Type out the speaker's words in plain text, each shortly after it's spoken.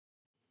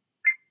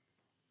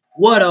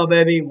What up,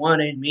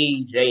 everyone? It's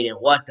me,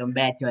 Jaden. Welcome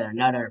back to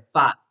another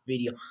Fox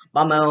video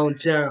by my own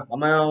channel, by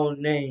my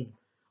own name.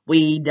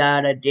 We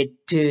gotta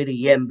get to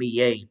the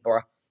NBA, bro.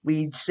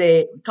 We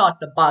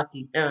talked about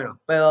the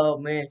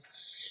NFL, man.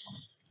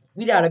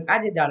 I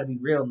just gotta be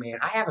real, man.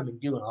 I haven't been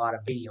doing a lot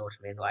of videos,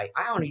 man. Like,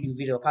 I only do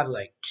video probably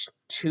like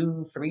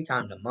two, three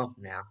times a month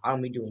now. I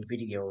don't be doing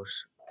videos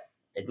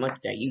as much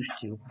as I used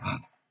to.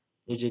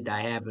 It's just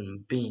I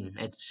haven't been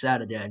at the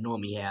Saturday I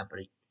normally have, but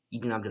you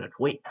think I'm gonna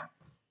quit?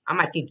 I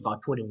might think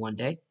about quitting one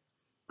day.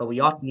 But we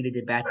also need to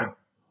get back to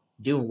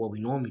doing what we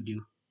normally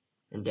do,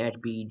 and that's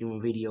be doing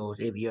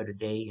videos every other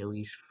day, at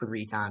least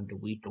 3 times a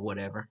week or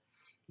whatever.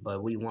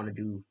 But when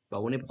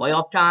it's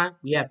playoff time,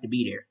 we have to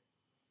be there.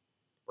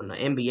 When the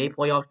NBA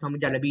playoffs come, we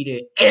gotta be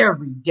there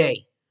every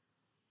day.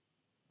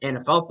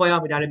 NFL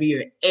playoff, we gotta be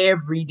here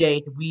every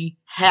day. We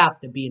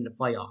have to be in the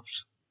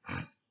playoffs.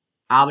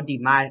 Obviously,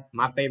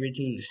 my favorite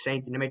team, the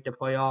Saints, to make the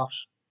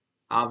playoffs.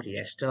 Obviously,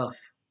 that's tough.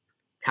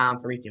 Tom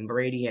freaking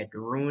Brady had to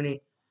ruin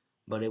it.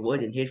 But it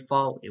wasn't his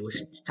fault. It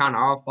was kind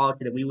of our fault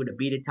that we would have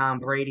beaten Tom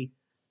Brady,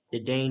 the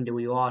game that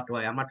we lost.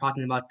 Right? I'm not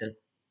talking about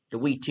the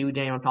week 2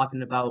 game. I'm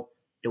talking about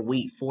the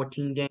week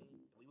 14 game.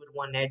 We would have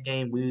won that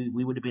game. We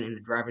would have been in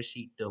the driver's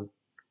seat to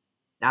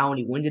not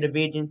only win the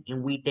division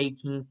in week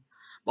 18,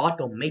 but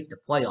also make the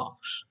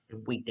playoffs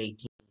in week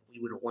 18. We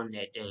would have won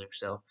that game.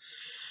 So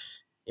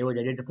it was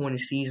a disappointing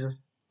season.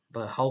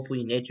 But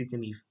hopefully next year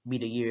can be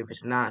the year. If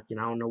it's not, then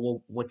I don't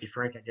know what the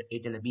franchise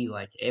is going to be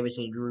like. Ever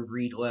since Drew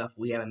Brees left,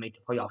 we haven't made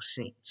the playoffs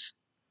since.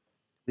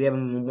 We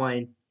haven't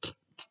won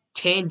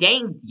 10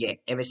 games yet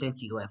ever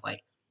since he left. Like,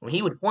 when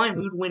he was playing,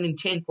 we would win in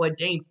 10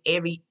 games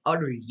every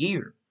other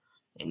year.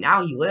 And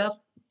now he left,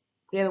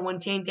 we haven't won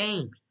 10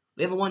 games.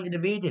 We haven't won the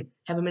division,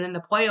 haven't been in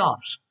the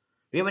playoffs.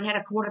 We haven't had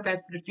a quarterback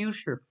for the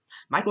future.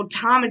 Michael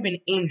Thomas has been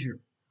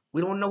injured.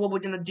 We don't know what we're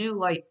going to do.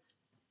 Like,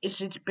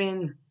 it's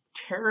been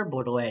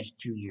terrible the last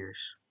 2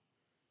 years.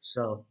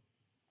 So,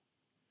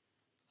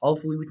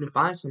 hopefully we can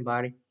find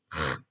somebody.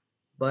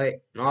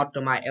 But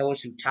also my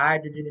LSU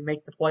Tigers didn't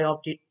make the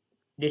playoff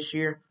this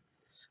year.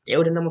 They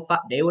were the number five.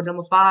 They were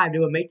number five. They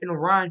were making a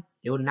run.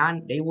 They were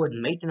not. They were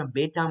making a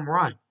big time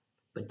run.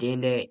 But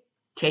then that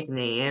Texas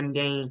A&M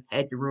game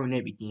had to ruin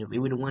everything. If we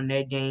would have won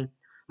that game,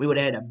 we would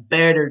have had a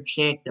better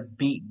chance to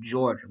beat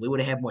Georgia. We would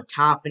have had more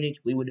confidence.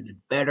 We would have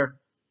been better.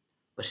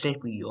 But since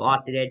we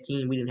lost to that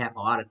team, we didn't have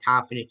a lot of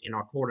confidence, and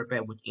our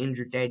quarterback was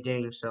injured that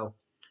game. So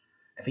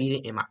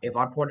if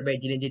our quarterback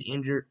didn't get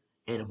injured,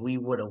 and if we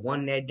would have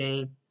won that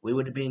game, we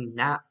would have been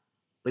not.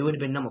 We would have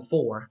been number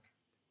 4.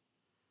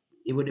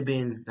 It would have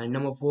been like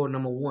number 4,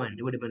 number 1.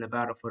 It would have been a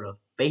battle for the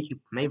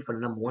maybe for the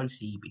number 1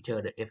 seed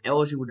because if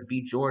LSU would have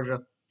beat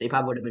Georgia, they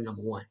probably would have been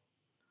number 1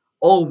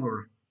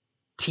 over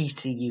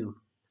TCU,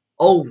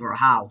 over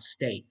Ohio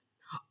State,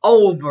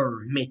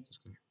 over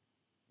Michigan.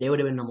 They would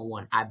have been number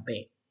 1, I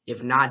bet.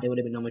 If not, they would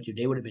have been number 2.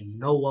 They would have been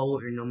no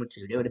lower than number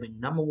 2. They would have been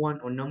number 1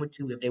 or number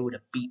 2 if they would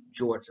have beat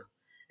Georgia.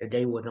 If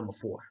they were number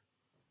 4.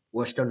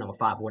 Or still number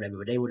 5 or whatever.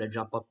 But they would have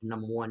jumped up to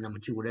number 1, number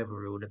 2,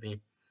 whatever it would have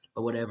been.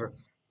 But whatever.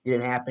 It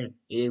didn't happen.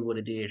 It is what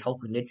it is.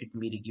 Hopefully next year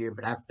can be the year.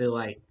 But I feel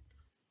like,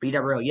 be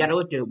that real. You gotta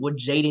look at what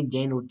Jaden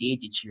Daniel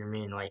did this year,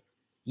 man. Like,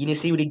 you didn't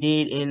see what he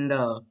did in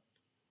the.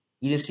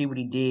 You didn't see what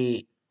he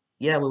did.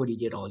 Yeah, look what he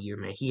did all year,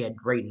 man. He had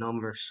great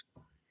numbers.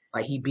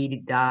 Like, he beat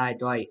it,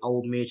 died, like,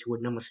 Ole Miss with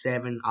number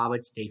 7.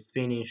 Obviously, they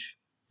finished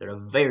with a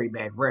very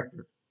bad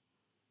record.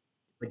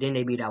 But then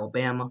they beat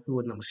Alabama, who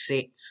was number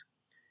 6.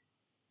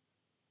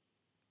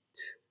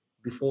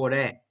 Before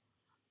that,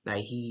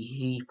 like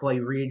he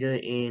played really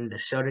good in the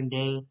Southern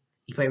game.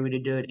 He played really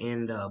good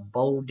in the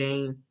bowl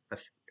game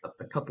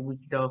a couple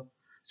weeks ago.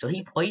 So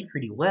he played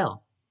pretty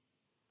well.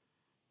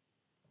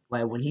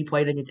 Like when he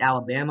played against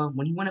Alabama,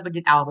 when he went up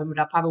against Alabama,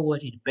 that probably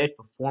was his best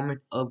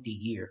performance of the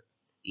year.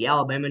 The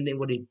Alabama did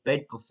was his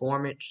best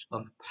performance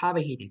of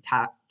probably his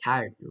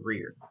entire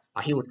career.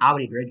 He was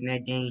already great in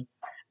that game.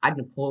 I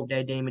can pull up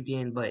that game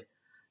again, but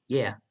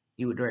yeah,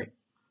 he was great.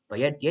 But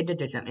yeah,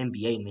 that's an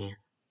NBA man.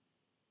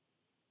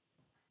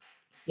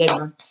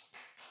 Yeah,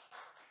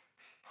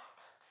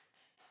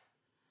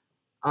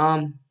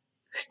 man.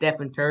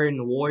 Stephen Curry and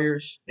the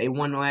Warriors, they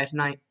won last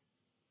night.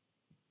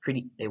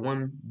 They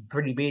won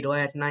pretty big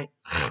last night.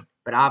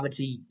 But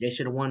obviously they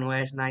should have won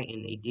last night,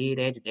 and they did.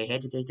 They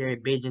had to take care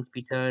of business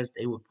because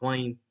they were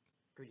playing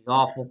pretty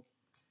awful.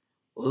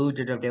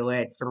 Losers of their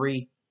last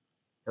 3.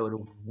 They would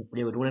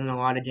they were winning a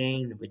lot of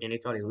games, but then they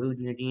started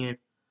losing again.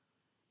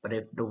 But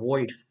if the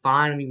Warriors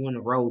finally win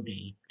a road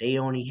game, they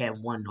only have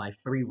won like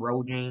 3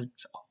 road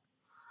games.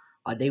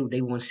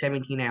 They won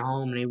 17 at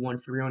home and they won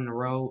 3 on the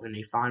road, and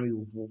they finally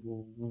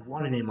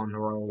one of them on the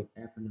road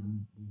after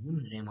them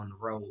winning them on the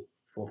road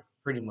for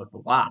pretty much a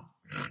while.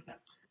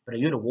 But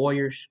if you're the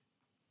Warriors,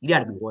 you got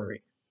to be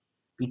worried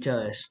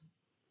because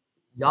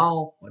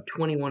y'all are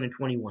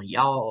 21-21.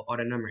 Y'all are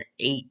the number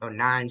 8 or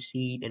 9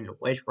 seed in the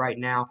West right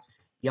now.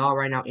 Y'all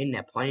right now in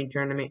that playing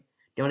tournament.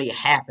 They only got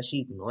half a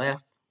season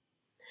left.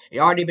 It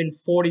already been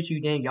 42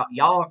 games.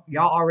 Y'all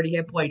already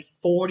have played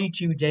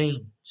 42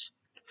 games.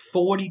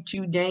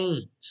 42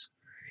 games.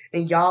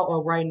 And y'all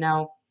are right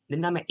now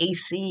Then I'm at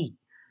AC.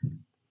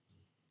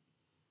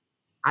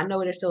 I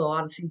know there's still a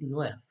lot of season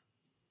left,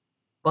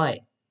 but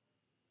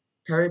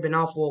Curry been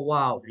out for a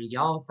while, and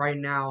y'all right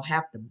now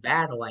have to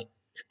battle. Like,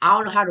 I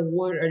don't know how the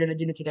Warriors are gonna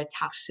get into that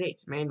top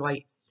six, man.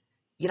 Like,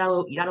 you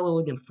gotta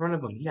look in front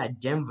of them. You got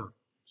Denver,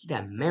 you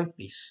got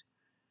Memphis.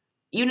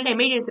 Even if they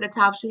made it into the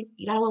top six,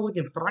 you gotta look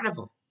in front of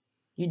them.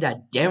 You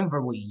got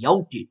Denver with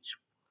Jokic,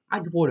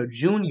 Michael Porter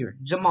Jr.,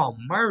 Jamal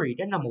Murray.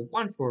 They're number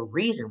one for a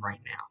reason right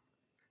now.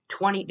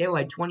 20, they're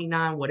like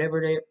 29,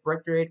 whatever their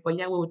record is, but you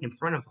gotta look in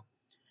front of them.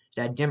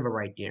 That Denver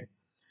right there.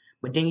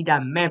 But then you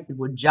got Memphis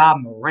with Ja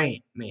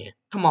Morant, man.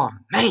 Come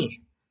on, man.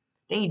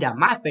 Then you got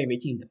my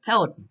favorite team, the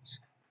Pelicans,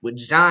 with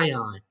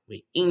Zion,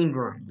 with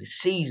Ingram, with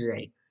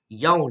CJ,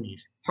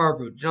 Jonas,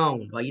 Herbert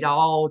Jones. Like, you got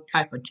all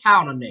type of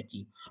talent on that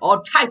team.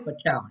 All type of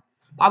talent.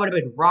 I would have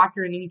been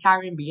rocker in the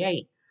entire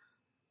NBA.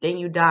 Then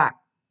you got,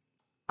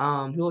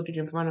 who looked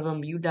in front of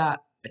them? You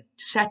got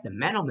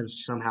Sacramento been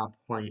somehow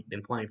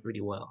been playing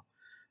pretty well.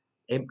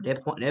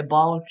 They're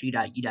balling. So you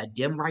got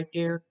them right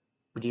there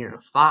with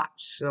De'Aaron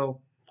Fox.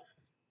 So,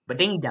 but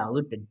then you got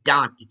Luka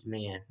Doncic,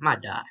 man. My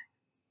God.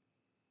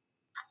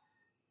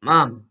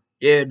 Mama,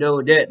 yeah,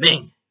 do that,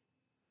 man.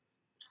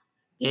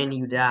 Then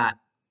you got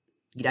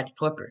the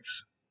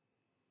Clippers.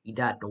 You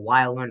got the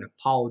Wild Leonard,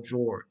 Paul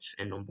George,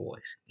 and them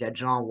boys. You got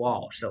John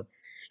Wall. So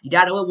you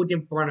gotta look what's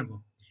in front of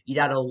them. You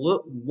gotta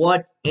look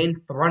what's in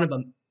front of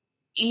them.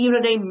 Even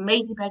if they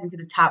made it back into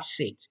the top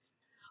six,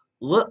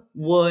 look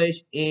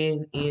what's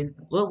in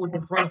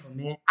front of them,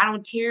 man. I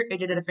don't care if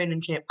they're the defending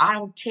champ. I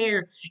don't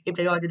care if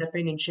they are the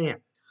defending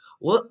champ.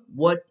 Look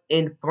what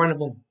in front of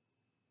them.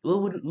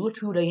 Look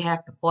who they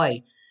have to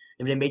play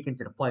if they make it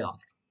to the playoffs.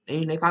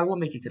 And they probably will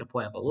make it to the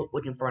playoffs, but look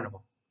what's in front of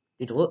them.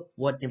 Just look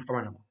what's in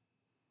front of them.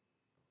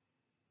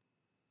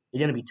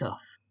 It's gonna be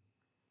tough.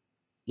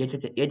 Get to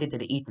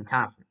the Eastern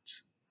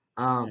Conference.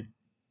 Um,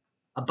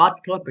 about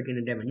the Clippers and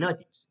the Denver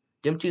Nuggets.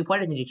 Them two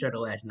played against each other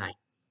last night.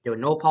 There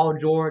was no Paul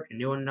George and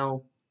there was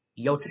no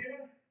Jokic.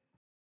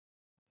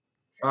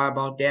 Sorry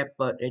about that,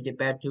 but they get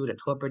back to the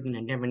Clippers and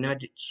the Denver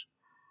Nuggets.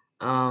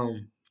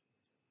 Um,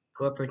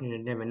 Clippers and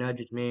the Denver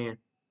Nuggets, man.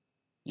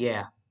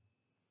 Yeah,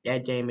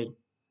 that game,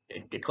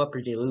 the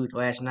Clippers they lose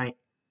last night.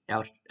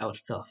 That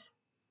was tough.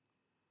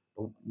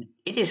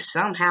 It is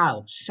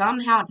somehow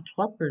the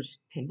Clippers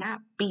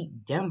cannot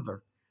beat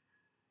Denver.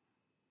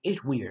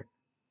 It's weird,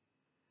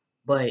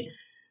 but it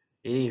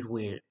is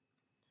weird.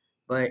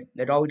 But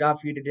that's all we got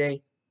for you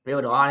today. We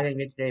had a lot of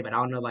things today, but I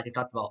don't know if I can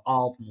talk about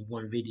all from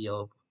one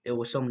video. There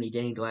was so many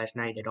games last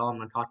night that all I'm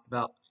gonna talk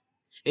about.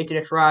 Hit the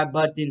subscribe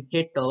button,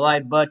 hit the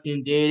like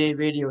button, did it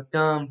video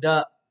thumbs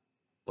up.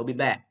 We'll be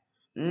back.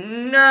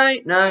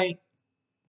 Night night.